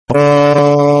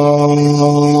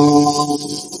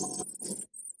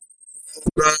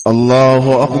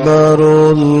الله أكبر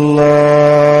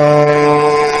الله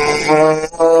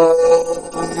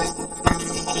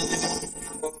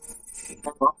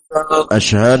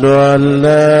أشهد أن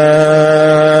لا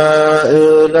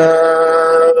إله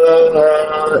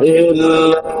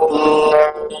إلا الله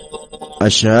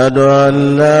أشهد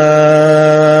أن لا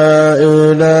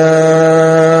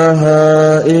إله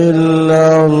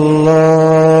إلا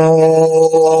الله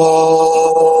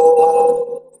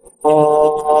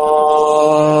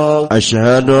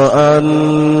أشهد أن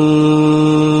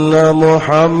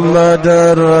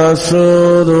محمدا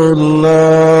رسول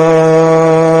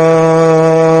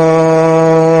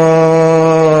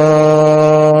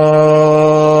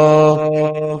الله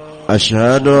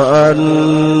أشهد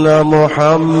أن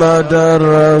محمدا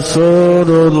رسول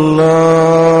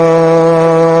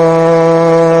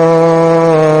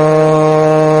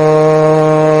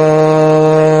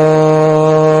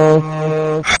الله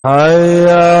حي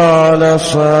على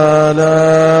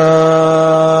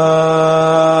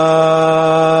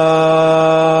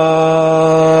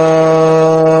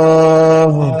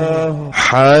الصلاة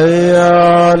حي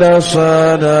على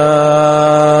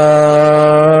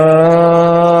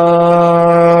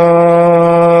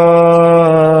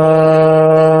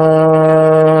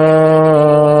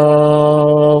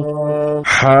الصلاة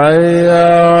حي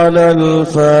على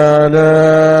الفلاح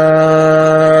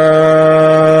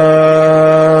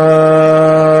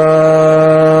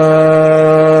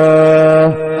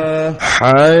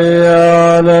حي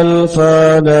على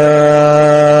الفلاح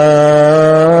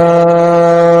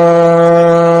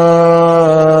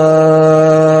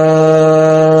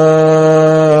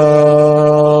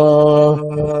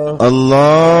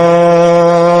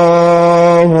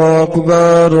الله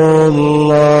أكبر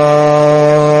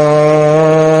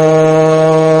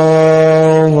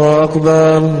الله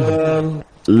أكبر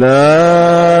لا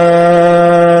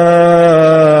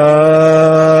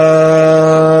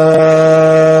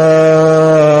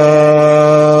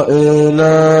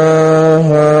إله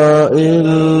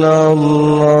إلا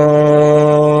الله.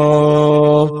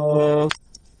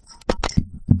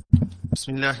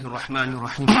 بسم الله الرحمن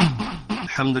الرحيم.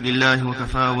 الحمد لله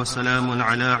وكفى وسلام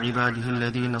على عباده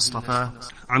الذين اصطفى.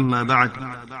 عما بعد،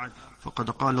 فقد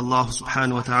قال الله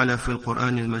سبحانه وتعالى في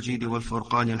القرآن المجيد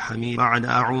والفرقان الحميد بعد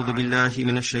أعوذ بالله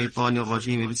من الشيطان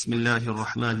الرجيم بسم الله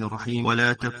الرحمن الرحيم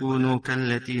ولا تكونوا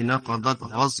كالتي نقضت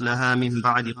غزلها من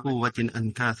بعد قوة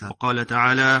أنكاثا. وقال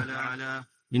تعالى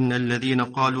إن الذين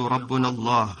قالوا ربنا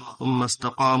الله ثم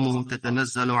استقاموا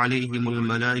تتنزل عليهم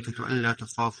الملائكة ألا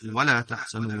تخافوا ولا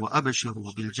تحزنوا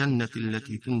وأبشروا بالجنة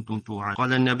التي كنتم توعدون.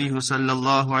 قال النبي صلى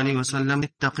الله عليه وسلم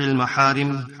اتق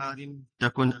المحارم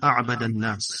تكن أعبد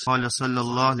الناس. قال صلى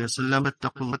الله عليه وسلم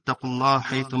اتقوا الله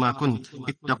حيثما كنت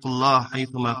اتقوا الله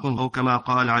حيثما كنت أو كما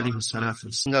قال عليه الصلاة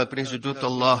والسلام. Praise to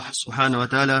Allah subhanahu wa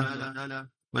ta'ala.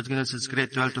 With goodness is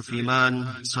great wealth of Iman,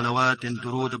 Salawat and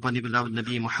Durood upon the beloved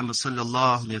Nabi Muhammad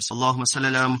sallallahu alayhi wa sallam. Allahumma salli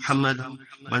ala Muhammad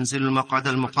وانزل المقعد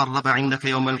المقرب عندك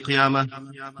يوم القيامة.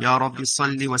 يا رب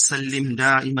صل وسلم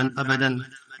دائما أبدا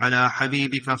على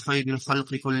حبيبك خير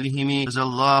الخلق كلهم. جزا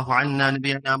الله عنا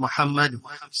نبينا محمد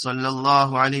صلى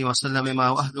الله عليه وسلم ما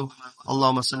وأهله.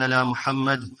 اللهم صل على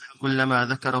محمد كلما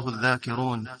ذكره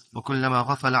الذاكرون وكلما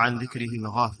غفل عن ذكره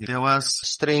الغافل. There was a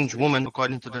strange woman,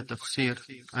 according to the tafsir,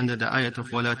 under the ayat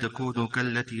of وَلَا تَكُونُوا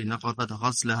كَالَّتِي نَقَضَتْ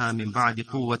غَزْلَهَا مِنْ بَعْدِ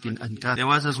قُوَّةٍ أَنْكَاثٍ. There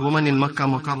was this woman in Makkah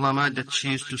Mukarramah that she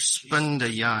used to spin the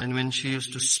yarn, and when she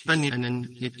used to spin it, and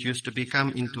then it used to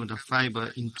become into the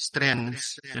fiber, in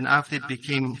strands, and after it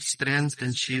became strands,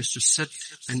 then she used to sit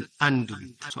and undo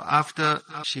it. So after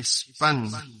she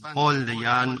spun all the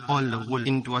yarn, all the wool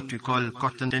into what we call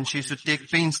cotton, then she used to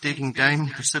take painstaking time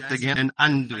to sit again and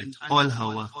undo it, all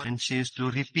her work. And she used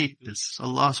to repeat this.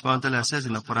 Allah subhanahu wa ta'ala says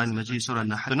in the Quran Majid Surah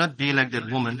Nahl, do not be like that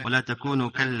woman. وَلَا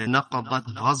تَكُونُوا كَالَّتِي نَقَضَتْ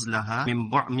غَزْلَهَا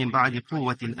مِنْ بَعْدِ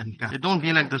قُوَّةٍ أَنْكَاثٍ. Don't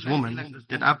be like this woman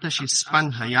that after she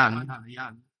spun her yarn,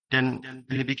 then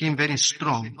it became very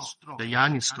strong. The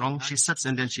yarn is strong. She sits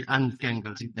and then she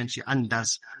untangles it. Then she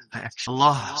undoes her action.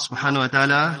 Allah subhanahu wa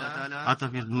ta'ala, out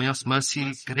of His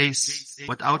mercy, grace,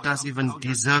 without us even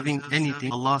deserving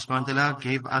anything, Allah subhanahu wa ta'ala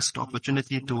gave us the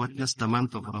opportunity to witness the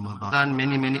month of Ramadan.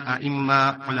 Many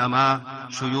ai-imma, ulama,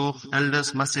 shuyukh,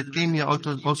 elders, masjid came here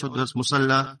also to this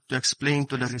musalla to explain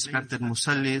to the respected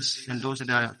musallis and those that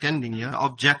are attending here, the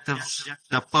objectives,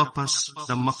 the purpose,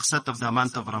 the maqsad of the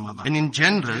month of Ramadan. And in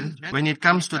general, when it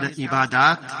comes to the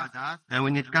ibadat, and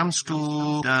when it comes to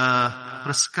the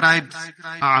prescribed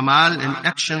a'mal and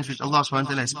actions which Allah subhanahu wa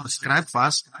ta'ala has prescribed for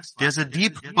us, there's a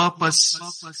deep purpose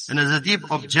and there's a deep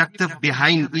objective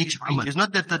behind each amal. It's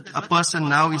not that a person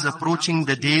now is approaching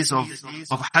the days of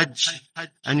Hajj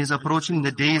and is approaching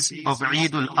the days of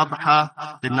Eid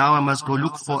al-Adha, then now I must go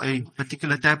look for a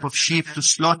particular type of sheep to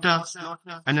slaughter,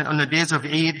 and then on the days of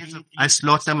Eid, I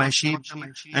slaughter my sheep.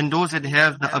 And those that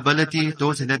have the ability,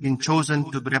 those that have been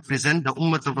chosen to represent the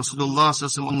ummah of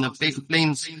Rasulullah on the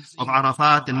plains of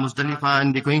Arafat and Muzdalifah,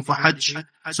 and they're going for Hajj,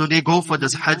 so they go for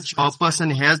this Hajj, or a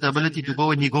person has the ability to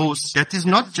go and he goes. That is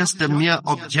not just the mere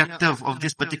objective of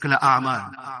this particular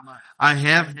a'mal. I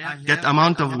have that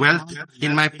amount of wealth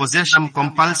in my possession,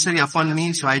 compulsory upon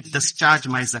me, so I discharge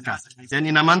my zakat. Then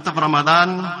in the month of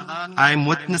Ramadan, I am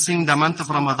witnessing the month of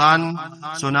Ramadan,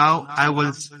 so now I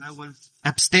will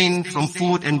abstain from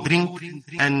food and drink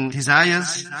and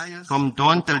desires from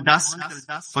dawn till dusk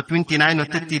for 29 or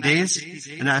 30 days,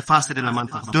 and I fasted in the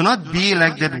month of Ramadan. Do not be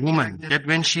like that woman that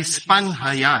when she spun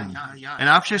her yarn, and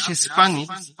after she spun it,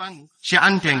 she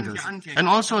untangles. And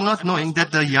also not knowing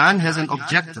that the yarn has an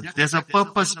objective. There's a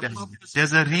purpose behind it.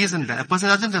 There's a reason there. A person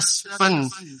doesn't just spin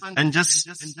and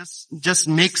just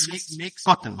makes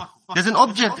cotton. There's an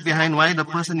object behind why the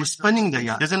person is spinning the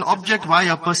yarn. There's an object why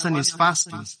a person is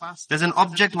fasting. There's an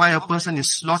object why a person is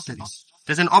slaughtering.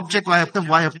 There's an object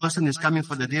why a person is coming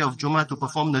for the day of Jummah to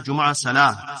perform the Jummah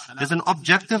Salah. There's an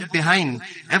objective behind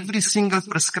every single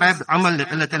prescribed amal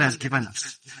that Allah Ta'ala has given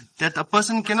us. That a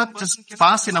person cannot just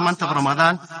fast in a month of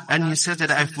Ramadan and he says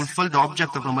that I fulfilled the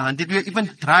object of Ramadan. Did we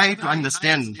even try to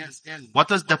understand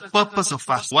what was the purpose of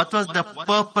fast? What was the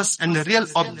purpose and the real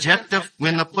objective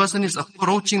when a person is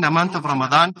approaching the month of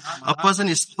Ramadan? A person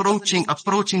is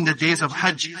approaching the days of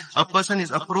Hajj. A person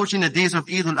is approaching the days of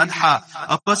Eid al-Adha.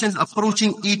 A person is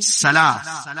approaching each salah.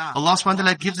 Allah subhanahu wa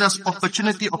ta'ala gives us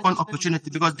opportunity upon opportunity,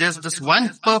 because there's just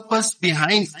one purpose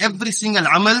behind every single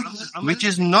amal, which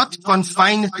is not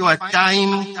confined to a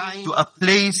time, to a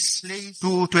place,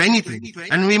 to anything.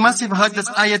 And we must have heard this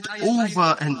ayat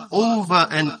over and over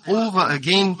and over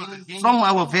again from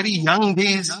our very young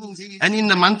days. And in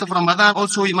the month of Ramadan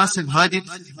also we must have heard it.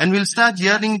 And we'll start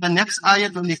hearing the next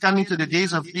ayat when we come into the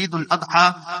days of Eid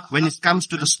al-Adha, when it comes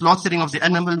to the slaughtering of the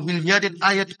animal. We'll hear that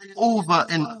ayat over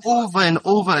and over and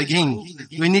over again.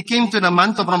 When it came to the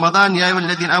month of Ramadan, Ya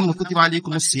ayyuhalladhina amanu kutiba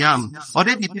alaykumus siyam.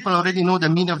 Already people already know the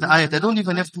meaning of the ayat. They don't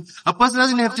even have to, a person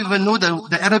doesn't have to even know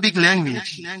the Arabic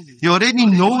language. He already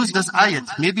knows this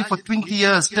ayat. Maybe for 20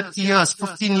 years, 30 years,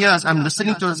 15 years, I'm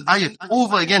listening to this ayat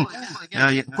over again.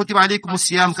 Kutiba alaykumus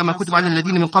siyam kama kutiba ala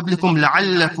alladhina min qablikum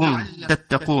la'allakum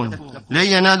tattaqun. La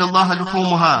yanalu Allah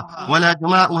luhumuha wala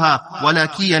dima'uha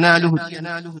walakin yanaluhu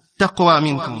taqwa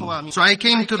minkum. So I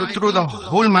came through the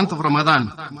whole month of Ramadan,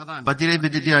 but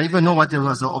did I even know what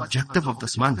was the objective of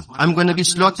this month? I'm going to be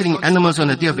slaughtering animals on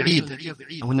the day of Eid.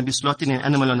 I'm going to be slaughtering an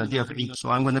animal on the day of Eid. So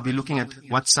I'm going to be looking at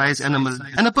what size animal.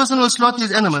 And a person will slaughter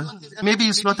his animal. Maybe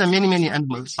he slaughter many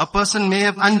animals. A person may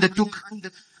have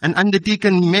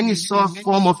undertaken many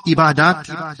form of ibadat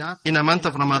in a month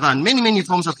of Ramadan. Many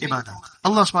forms of ibadat.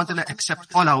 Allah subhanahu wa ta'ala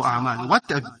accept all our a'mal. What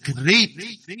a great,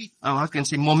 I can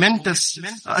say, momentous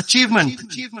achievement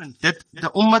that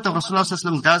the ummah of Rasulullah sallallahu alaihi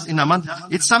wasallam does in a month.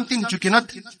 It's something that you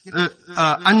cannot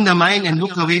undermine and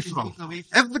look away from.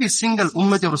 Every single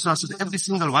ummah of Rasulullah sallallahu alaihi wasallam, every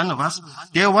single one of us,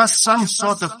 there was some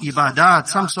sort of ibadat,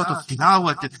 some sort of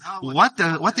tilawat. What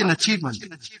an achievement.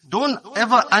 Don't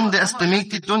ever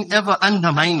underestimate it. Don't ever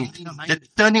undermine it. The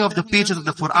turning of the pages of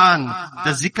the Quran,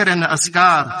 the zikr and the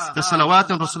azkar, the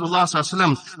salawat of Rasulullah sallallahu alaihi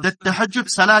wasallam, the tahajjud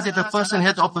salah that the person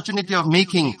had the opportunity of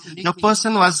making. The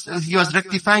person was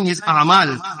rectifying his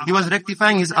a'mal. He was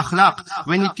rectifying his akhlaq.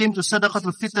 When it came to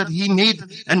sadaqatul fitr, he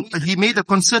made a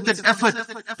concerted effort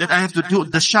that I have to do,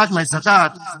 discharge my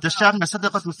zakat, discharge my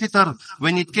sadaqatul fitr.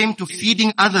 When it came to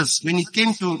feeding others, when it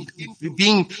came to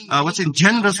being,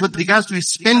 generous with regards to his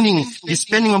spending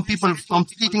on people,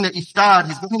 completing the iftar,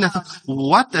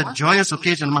 what a joyous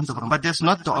occasion, the month of Ramadan. But that's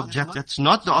not the object. That's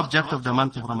not the object of the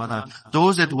month of Ramadan.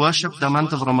 Those that worship the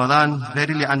month of Ramadan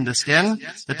verily understand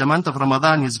that the month of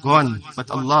Ramadan is gone, but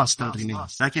Allah still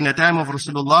remains. Like in the time of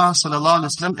Rasulullah sallallahu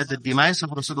alaihi wasallam, at the demise of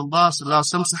Rasulullah sallallahu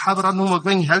alaihi wasallam, Sahaba anhum were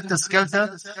going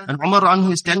helter-skelter, and Umar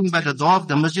anhu is standing by the door of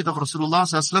the masjid of Rasulullah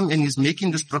sallallahu alaihi wasallam, and he's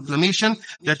making this proclamation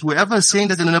that whoever is saying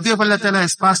that the Nabi of Allah Ta'ala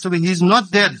has passed away, he is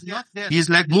not dead. He is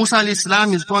like Musa alayhi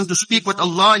salam, he's gone to speak with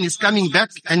Allah and he's coming back.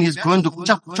 and he's going to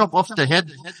chop off the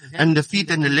head and the feet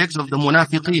and the legs of the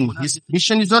munafiqeen. His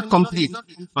mission is not complete.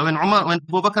 But when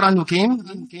Abu Bakr anhu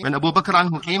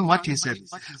came, what he said?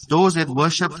 Those that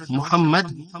worship Muhammad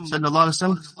sallallahu alaihi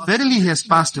wasallam, verily he has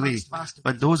passed away.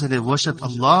 But those that worship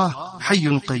Allah,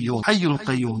 Hayyun Qayyum, Hayyun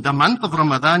Qayyum. The month of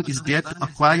Ramadan is there to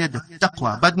acquire the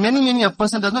taqwa. But many a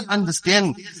person does not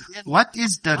understand what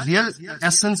is the real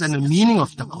essence and the meaning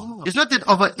of taqwa. It's not that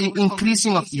of an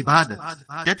increasing of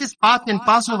ibadah. That is part and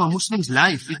parcel of a Muslim's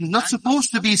life. It is not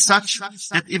supposed to be such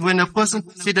that when a person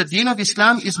say the deen of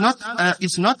Islam is not,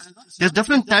 there's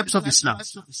different types of Islam.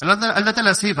 Allah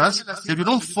Ta'ala says us that we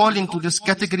don't fall into these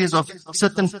categories of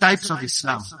certain types of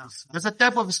Islam. There's a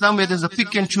type of Islam where there's a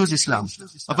pick and choose Islam.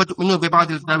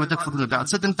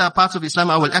 Certain parts of Islam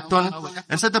I will act on,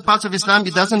 and certain parts of Islam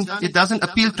it doesn't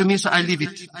appeal to me, so I leave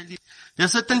it. There are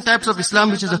certain types of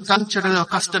Islam which is a cultural or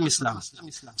custom Islam.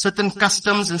 Certain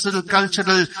customs and certain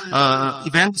cultural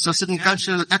events or certain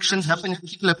cultural actions happen in a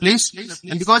particular place,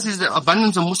 and because there's the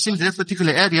abundance of Muslims in that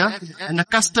particular area, and the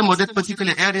custom of that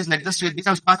particular area is like this, so it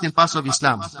becomes part and parcel of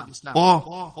Islam.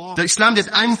 Or the Islam that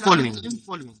I'm following,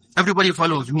 everybody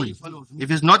follows me. If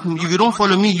you don't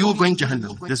follow me, you're going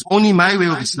Jahannam. There's only my way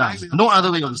of Islam, no other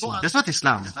way of Islam. That's not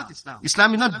Islam.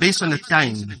 Islam is not based on the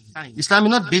time. Islam is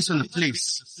not based on the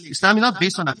place. Islam is not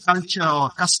based on a culture or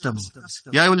custom.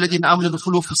 Ya ayyuhalladhina amanu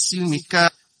dukhulu fis-silmi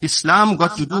Islam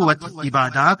got to do with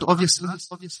ibadat, obviously,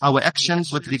 our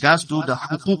actions with regards to the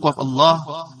hukuk of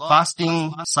Allah,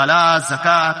 fasting, salah,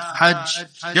 zakat, hajj,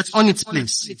 that's on its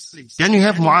place. Then you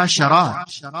have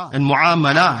muasharat and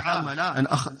muamalat and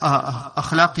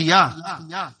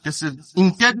akhlaqiyat. That's an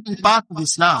integral part of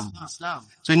Islam.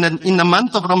 So in the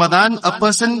month of Ramadan, a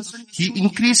person, he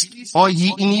increased or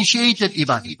he initiated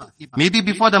ibadat. Maybe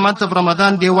before the month of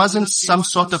Ramadan, there wasn't some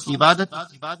sort of ibadat,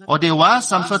 or there was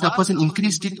some sort of person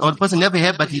increased it, or the person never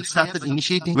had, but he started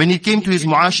initiating. When he came to his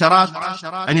muasharat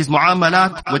and his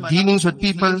muamalat, with dealings with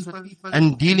people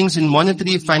and dealings in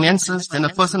monetary finances, then a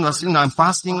person was saying, I'm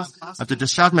fasting, I have to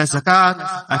discharge my zakat,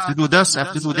 I have to do this, I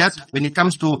have to do that. When it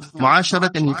comes to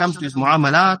muasharat and he comes to his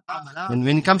muamalat, and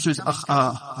when it comes to his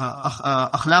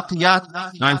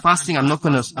akhlaqiyat, now I'm fasting, I'm not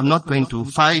going to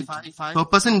fight. So a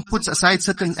person puts aside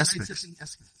certain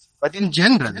aspects. But in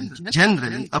generally,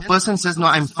 a person says, no,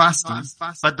 I'm fasting,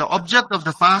 but the object of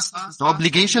the fast, the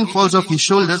obligation falls off his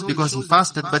shoulders because he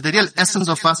fasted, but the real essence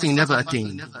of fasting never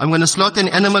attained. I'm going to slaughter an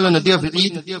animal on the day of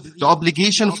Eid, the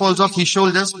obligation falls off his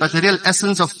shoulders, but the real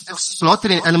essence of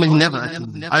slaughtering an animal he never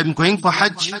attained. I'm going for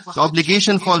Hajj, the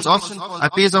obligation falls off, I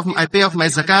pay off my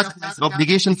zakat, the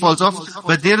obligation falls off,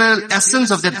 but the real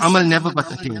essence of that amal never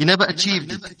got attained. He never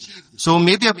achieved it. So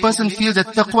maybe a person feels that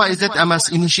taqwa is that I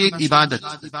must initiate ibadat.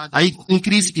 I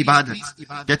increase ibadat.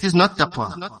 That is not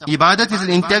taqwa. Ibadat is an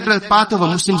integral part of a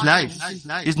Muslim's life.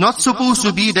 It's not supposed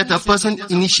to be that a person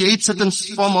initiates certain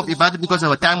form of ibadat because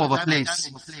of a time or a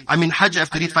place. I mean, Hajj, I have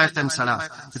to read 5 times salah.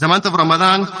 It's the month of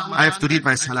Ramadan, I have to read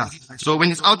my salah. So when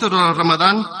it's out of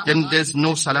Ramadan, then there's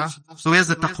no salah. So where's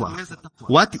the taqwa?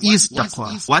 What is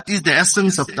taqwa? What is the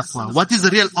essence of taqwa? What is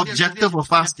the real objective of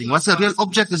fasting? What's the real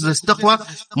objective of this taqwa?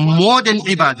 More than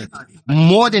ibadat.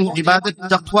 More than ibadat,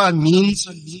 taqwa means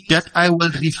that I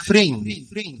will refrain.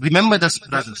 Remember this,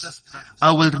 brothers.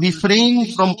 I will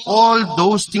refrain from all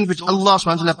those things which Allah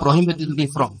SWT prohibited me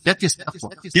from. That is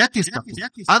taqwa. That is taqwa.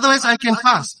 Otherwise I can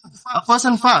fast. A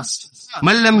person fasts.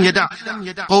 مَنْ لَمْ يَدَعْ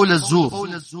قَوْلَ الزُّورِ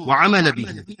وَعَمَلَ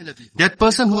بِهِ. That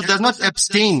person who does not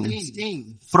abstain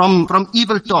from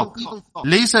evil talk.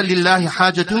 لَيْسَ لِلَّهِ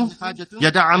حَاجَةٌ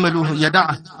يَدَعْ عَمَلُهُ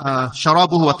يَدَعْ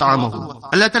شَرَابُهُ وَطَعَمُهُ.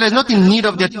 Allah Ta'ala is not in need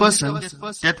of that person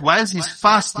that whilst he's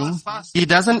fasting, he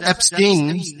doesn't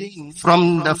abstain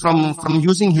from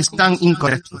using his tongue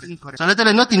incorrectly. So Allah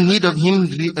Ta'ala is not in need of him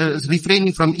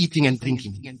refraining from eating and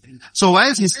drinking. So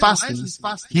whilst he's fasting,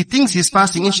 he thinks he's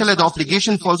fasting, inshallah the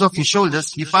obligation falls off his shoulders,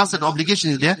 he fasted, the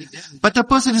obligation is there, but the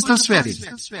person is still swearing.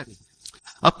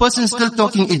 A person is still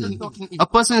talking ill. A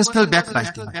person is still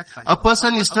backbiting. A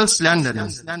person is still slandering.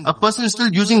 A person is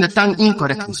still using the tongue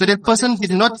incorrectly. So that person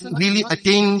did not really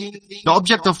attain the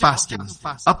object of fasting.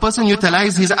 A person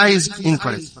utilized his eyes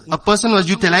incorrectly. A person was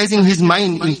utilizing his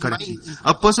mind incorrectly.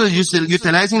 A person was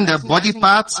utilizing the body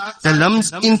parts, the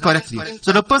limbs incorrectly.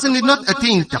 So the person did not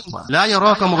attain taqwa. لا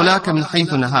يراك مولاك من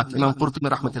حيث نهاك. Imam Qurtubi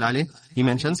rahmatullahi alayhi, he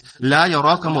mentions, لا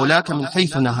يراك مولاك من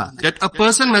حيث نهاك. That a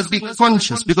person must be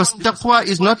conscious because taqwa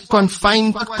is not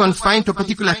confined to a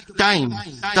particular time.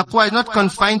 Taqwa is not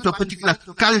confined to a particular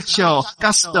culture or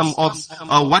custom of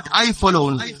what I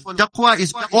follow. Taqwa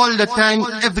is all the time,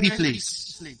 every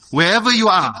place. Wherever you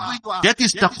are, that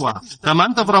is taqwa. The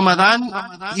month of Ramadan,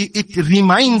 it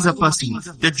reminds a person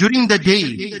that during the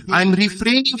day, I'm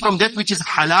refraining from that which is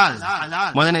halal.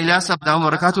 Maulana Ilyas Abdam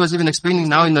Barakatuh was even explaining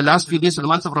now in the last few days of the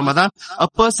month of Ramadan, a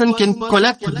person can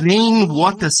collect rain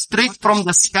water straight from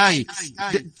the sky.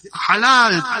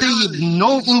 Halal, tayyib,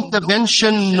 no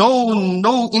intervention,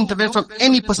 no intervention from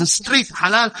any person, straight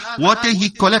halal water he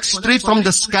collects straight from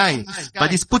the sky.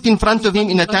 But it's put in front of him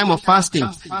in a time of fasting.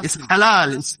 It's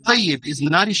halal, it's tayyib, it's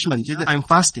nourishment. I'm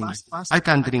fasting. I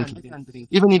can't drink it.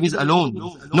 Even if he's alone,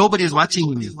 nobody is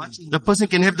watching him. The person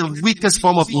can have the weakest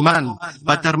form of iman,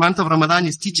 but the month of Ramadan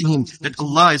is teaching him that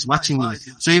Allah is watching me.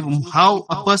 So how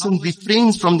a person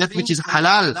refrains from that which is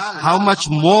halal, how much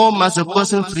more must a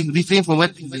person refrain from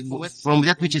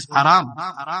that which is haram?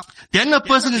 Then a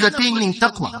person is attaining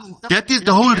taqwa. That is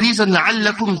the whole reason,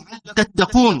 لَعَلَّكُمْ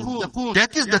تَتَّقُونَ.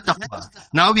 That is the taqwa.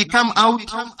 Now we come out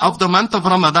of the month of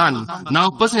Ramadan. Now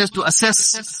a person has to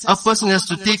assess. A person has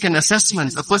to take an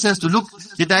assessment. A person has to look,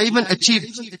 did I even achieve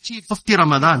 50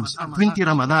 Ramadans, 20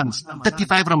 Ramadans,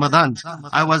 35 Ramadans?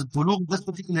 I was bulugh this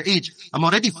particular age. I'm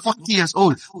already 40 years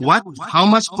old. How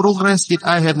much progress did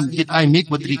I make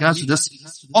with regards to this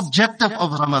objective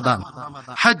of Ramadan?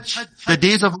 Hajj, the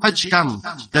days of Hajj come.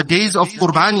 The days of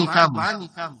Qurbani come.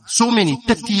 So many,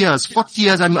 30 years, 40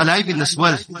 years I'm alive in this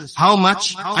world. How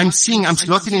much I'm seeing, I'm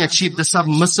slaughtering a sheep, the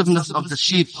submissiveness of the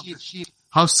sheep.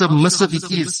 How submissive it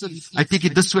is. I take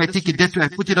it this way, I take it that way, I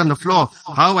put it on the floor.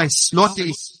 How I slaughter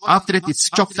it. After it, it's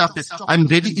chopped up.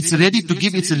 It's ready to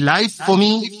give its life for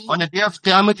me. On the day of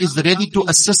Qiyamah, it's ready to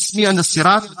assist me on the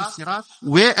Sirat.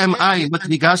 Where am I with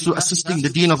regards to assisting the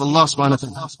deen of Allah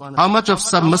subhanahu wa ta'ala? How much of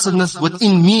submissiveness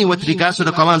within me with regards to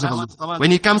the commands of Allah?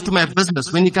 When it comes to my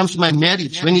business, when it comes to my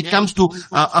marriage, when it comes to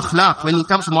akhlaq, when it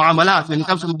comes to mu'amalat, when it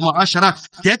comes to mu'ashara,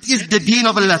 that is the deen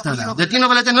of Allah ta'ala. The deen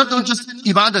of Allah ta'ala, not just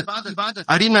ibadat.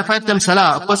 I read my 5 times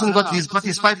salah. A person got his 5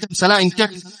 times salah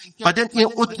intact. But then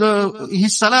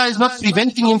his salah is not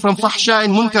preventing him from fahsha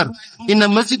and munkar. In the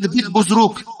masjid, the bit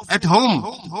buzruk. At home.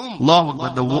 Allah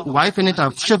Akbar. The wife and it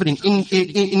are shivering.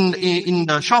 In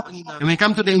the shop. When we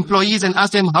come to the employees and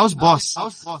ask them, how's boss?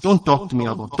 Don't talk to me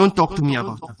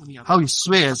about how he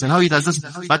swears and how he does this.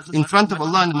 But in front of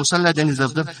Allah and the Musalla, then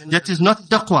that is not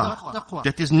taqwa.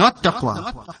 That is not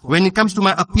taqwa. When it comes to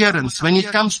my appearance, when it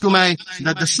comes to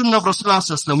the sunnah of Rasulullah,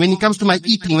 when it comes to my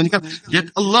eating,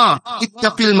 that Allah,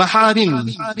 ittaqil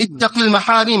maharim,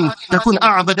 takun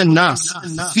a'badan nas.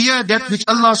 Fear that which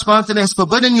Allah subhanahu wa ta'ala has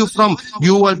forbidden you from,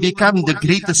 you will become the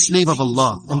greatest slave of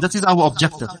Allah. And that is our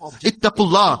objective.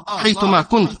 Ittaqullah, haythuma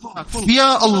kunt. Fear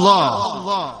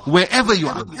Allah, wherever you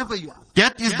are.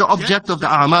 That is the objective of the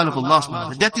a'mal of Allah subhanahu wa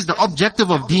ta'ala. That is the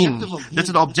objective of deen. That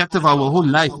is the objective of our whole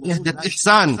life. That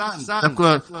ihsan,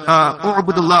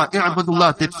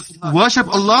 that worship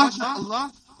Allah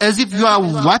as if you are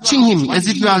watching Him, as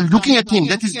if you are looking at Him.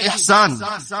 That is ihsan.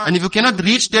 And if you cannot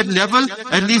reach that level,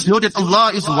 at least know that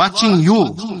Allah is watching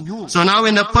you. So now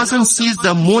when a person sees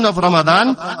the moon of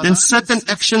Ramadan, then certain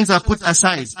actions are put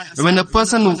aside. When a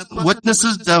person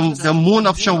witnesses the moon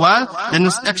of Shawwal, then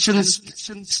his actions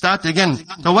start again.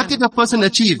 So what did the person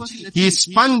achieve? He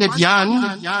spun that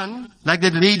yarn, like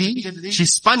that lady, she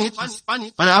spun it,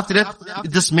 but after that,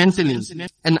 dismantling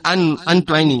and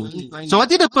untwining. So what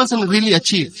did the person really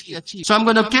achieve? So I'm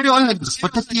going to carry on like this for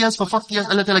 30 years, for 40 years,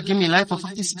 Allah Ta'ala give me life for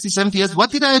 50, 60, 70 years.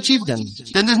 What did I achieve then?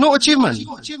 Then there's no achievement.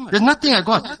 There's nothing I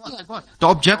got. The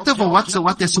objective of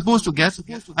what they're supposed to get,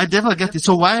 I never get it.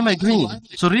 So why am I doing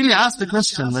it? So really ask the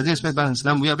question, with respect to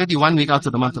Islam, we are already 1 week out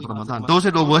of the month of Ramadan. Those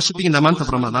that are worshipping in the month of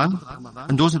Ramadan,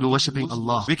 and those that are worshipping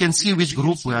Allah. We can see which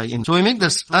group we are in. So we make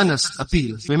this earnest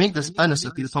appeal. We make this earnest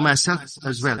appeal for myself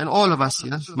as well. And all of us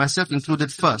here, myself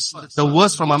included first. The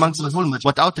worst from amongst the whole much,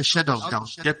 without a shadow of doubt.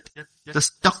 That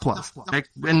this taqwa.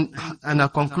 And I'll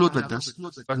conclude with this.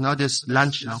 Because now there's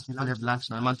lunch now. People have lunch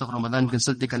now. The month of Ramadan, you can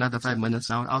still take another 5 minutes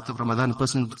now. Out of Ramadan,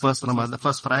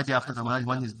 first Friday after Ramadan,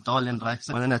 one is dal and rice.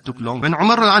 And then I took long. When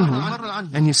Umar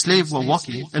anhu and his slave were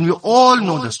walking, and we all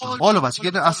know the story. All of us. You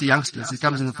get to ask the youngsters. He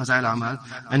comes in the Fazail Amal.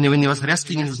 And when he was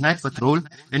resting in his night patrol,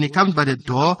 and he comes by the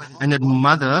door, and that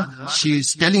mother,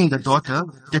 she's telling the daughter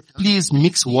that please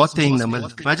mix water in the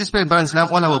milk. I just pray in Islam,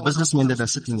 all our businessmen that are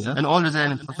sitting here, and all of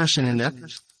them in profession in that,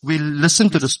 we listen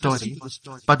to the story,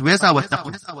 but where's our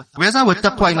taqwa? Where's our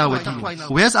taqwa in our dealings?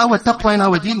 Where's our taqwa in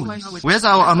our dealings? Where's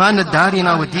our amanat dari in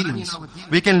our dealings?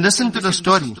 We can listen to the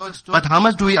story, but how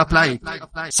much do we apply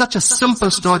it? Such a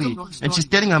simple story. And she's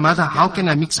telling her mother, how can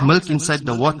I mix milk inside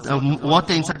the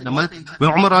water inside the milk? When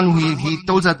Umran, he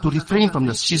told her to refrain from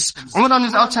this. Umran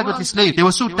is outside with his slave. They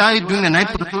were so tired during the night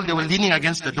patrol, they were leaning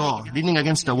against the door, leaning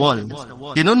against the wall.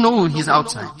 They don't know he's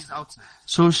outside.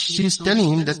 So she's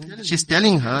telling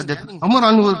her that Umar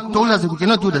Anhu told us that we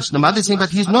cannot do this. The mother is saying, but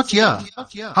he's not here.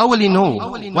 How will he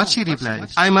know? What she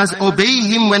replied? I must obey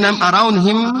him when I'm around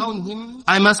him.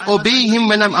 I must obey him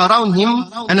when I'm around him,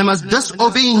 and I must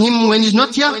disobey him when he's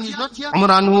not here. Umar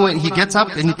Anhu, he gets up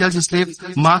and he tells his slave,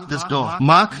 mark this door.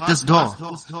 Mark this door.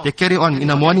 They carry on. In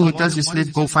the morning he tells his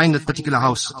slave, go find that particular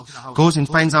house. Goes and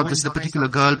finds out this is the particular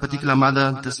girl, particular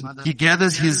mother. He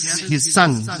gathers his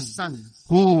son.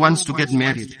 Who wants to get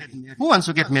married? Who wants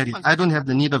to get married? I don't have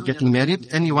the need of getting married.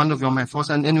 Any one of you, my four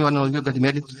sons, any one of you get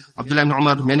married. Abdullah ibn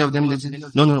Umar, many of them, they said,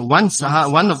 no. One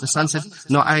of the sons said,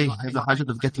 no, I have the hajat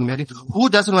of getting married. Who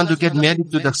doesn't want to get married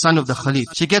to the son of the Khalif?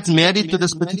 She gets married to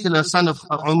this particular son of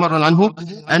Umar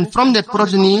al-Anhu. And from that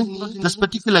progeny, this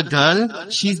particular girl,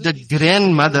 she's the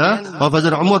grandmother of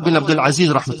Hazrat Umar bin Abdul Aziz,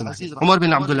 rahmatullah. Umar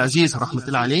bin Abdul Aziz,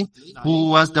 rahmatullah alayh, who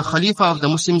was the Khalifa of the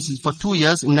Muslims for 2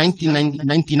 years, in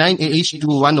 1999 AH to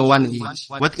 101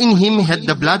 AH. Within him had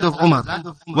the blood of Umar.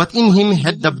 Within him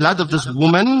had the blood of this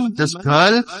woman, this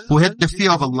girl, who had the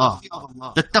fear of Allah.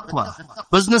 The taqwa.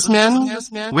 Businessman,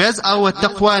 where's our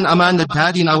taqwa and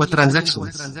amanah in our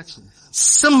transactions?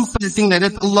 Simple thing like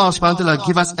that, Allah subhanahu wa ta'ala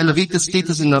give us elevated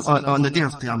status on the day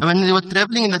of Qiyamah. When they were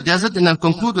traveling in the desert, and I'll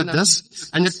conclude with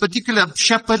this, and this particular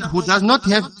shepherd who does not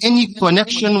have any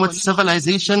connection with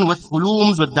civilization, with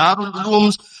ulums, with darul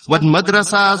ulums, with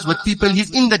madrasas, with people,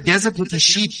 he's in the desert with his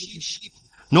sheep.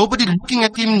 Nobody looking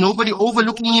at him, nobody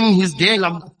overlooking him, he's there.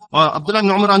 Abdullah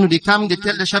ibn Umar, they come, they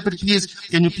tell the shepherd, please,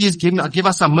 can you please give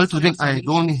us some milk to drink? I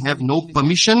don't have no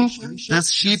permission. This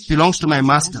sheep belongs to my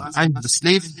master. I'm the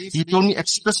slave. He told me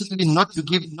explicitly not to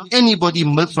give anybody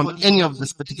milk from any of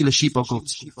this particular sheep or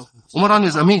goats. Umar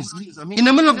is amazed. In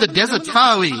the middle of the desert,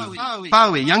 far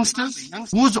away, youngsters,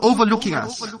 who's overlooking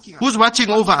us? Who's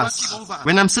watching over us?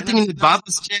 When I'm sitting in the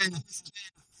barber's chair,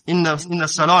 in the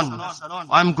salon,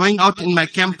 I'm going out in my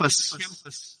campus.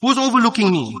 Who's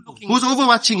overlooking me? Who's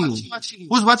overwatching me?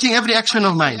 Who's watching every action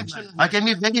of mine? I can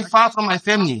be very far from my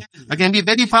family. I can be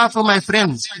very far from my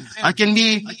friends. I can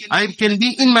be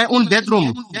in my own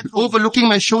bedroom, overlooking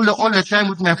my shoulder all the time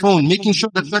with my phone, making sure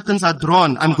the curtains are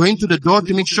drawn. I'm going to the door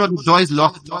to make sure the door is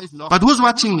locked. But who's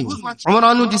watching me? Umar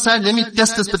Anu decided, let me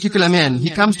test this particular man.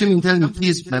 He comes to me and tells me,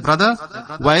 please, my brother,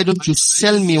 why don't you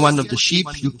sell me one of the sheep?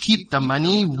 You keep the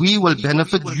money, we will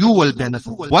benefit, you will benefit.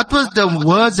 What was the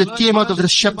words that came out of the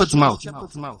shepherd's mouth?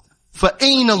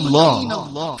 فَأَيْنَ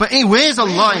اللَّهِ. Where is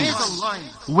Allah in this?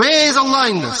 Where is Allah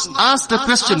in this? Ask the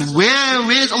question,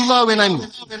 where is Allah when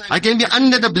I can be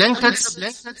under the blankets,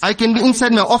 I can be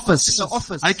inside my office,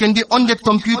 I can be on that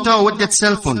computer or with that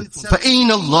cell phone. فَأَيْنَ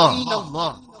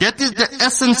اللَّهِ. That is the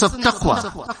essence of taqwa.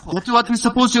 That's what we're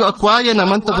supposed to acquire in the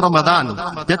month of Ramadan.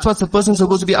 That's what the person is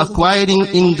supposed to be acquiring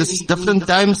in these different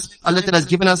times Allah has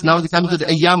given us. Now we come to the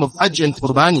ayyam of Hajj and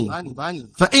Qurbani.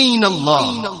 فَأَيْنَ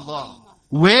اللَّهِ.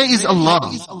 Where is Allah?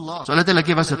 So Allah Ta'ala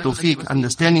gave us a tawfiq,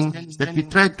 understanding that we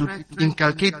try to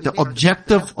inculcate the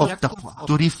objective of taqwa,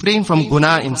 to refrain from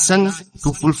guna and sins,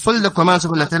 to fulfill the commands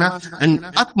of Allah Ta'ala and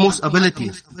utmost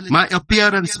ability. My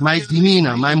appearance, my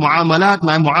demeanor, my mu'amalat,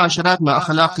 my mu'asharat, my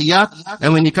akhlaqiyat,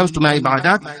 and when it comes to my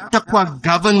ibadat, taqwa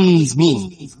governs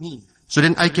me. So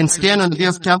then I can stand on the day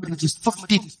of Qiyamah, which is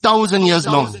 50,000 years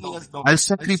long. I'll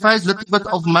sacrifice a little bit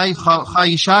of my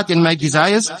khaishat and my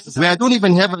desires, where I won't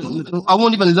even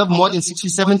live more than 60,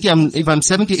 70. If I'm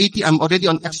 70, 80, I'm already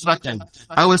on extra time.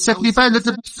 I will sacrifice a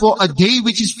little bit for a day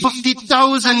which is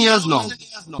 50,000 years long.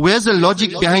 Where's the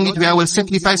logic behind it, where I will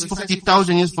sacrifice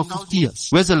 50,000 years for 50 years?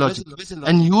 Where's the logic?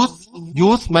 And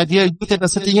youth, my dear youth that are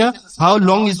sitting here, how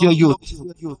long is your youth?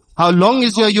 How long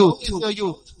is your youth?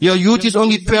 Your youth is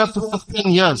only 12 to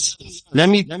 15 years. Let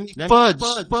me purge,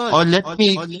 or let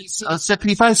me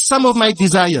sacrifice some of my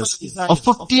desires of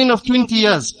 15 or 20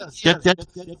 years. That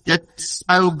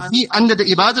I will be under the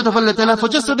ibadat of Allah Ta'ala for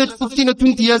just so that 15 or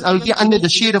 20 years I will be under the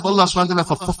shade of Allah subhanahu wa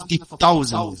ta'ala for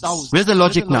 50,000. Where's the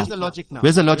logic now?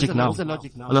 Where's the logic now? Allah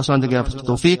subhanahu wa ta'ala give us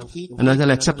tawfiq, and Allah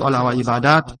Ta'ala accept all our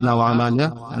ibadat and our amal.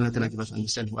 Allah Ta'ala give us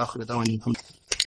understanding.